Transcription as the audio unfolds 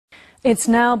It's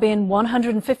now been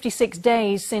 156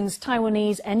 days since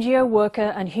Taiwanese NGO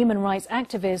worker and human rights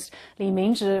activist Lee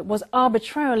Ming-che was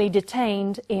arbitrarily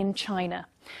detained in China.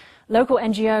 Local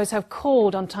NGOs have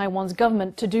called on Taiwan's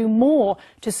government to do more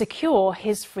to secure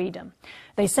his freedom.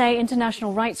 They say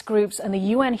international rights groups and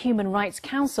the UN Human Rights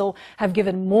Council have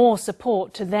given more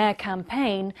support to their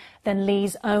campaign than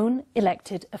Lee's own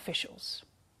elected officials.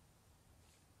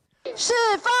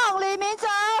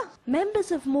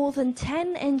 Members of more than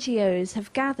 10 NGOs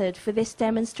have gathered for this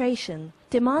demonstration,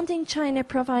 demanding China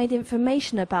provide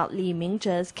information about Lee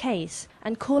Ming-che's case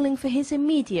and calling for his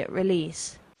immediate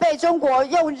release.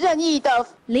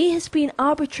 Lee has been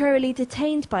arbitrarily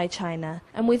detained by China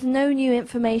and with no new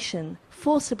information,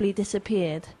 forcibly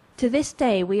disappeared. To this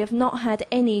day, we have not had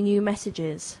any new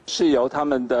messages.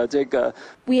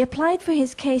 We applied for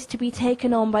his case to be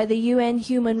taken on by the UN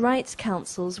Human Rights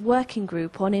Council's working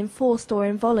group on enforced or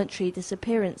involuntary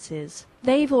disappearances.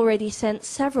 They've already sent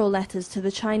several letters to the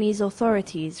Chinese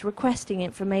authorities requesting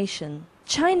information.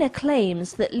 China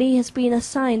claims that Lee has been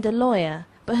assigned a lawyer,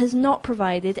 but has not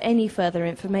provided any further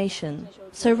information.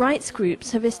 So rights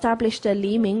groups have established a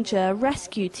Lee Ming-che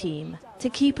rescue team to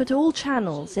keep at all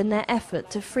channels in their effort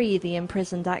to free the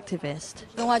imprisoned activist.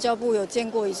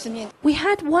 We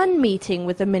had one meeting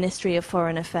with the Ministry of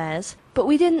Foreign Affairs, but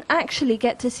we didn't actually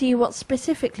get to see what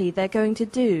specifically they're going to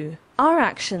do. Our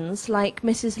actions, like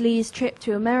Mrs. Lee's trip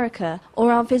to America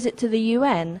or our visit to the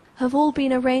UN, have all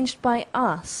been arranged by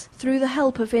us through the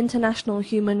help of international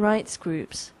human rights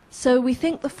groups. So we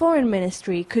think the Foreign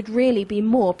Ministry could really be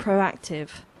more proactive.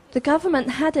 The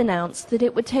government had announced that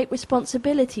it would take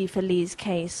responsibility for Lee's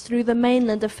case through the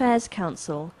Mainland Affairs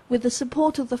Council, with the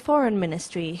support of the Foreign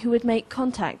Ministry, who would make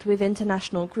contact with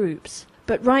international groups.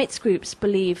 But rights groups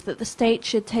believe that the state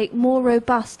should take more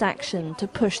robust action to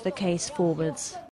push the case forwards.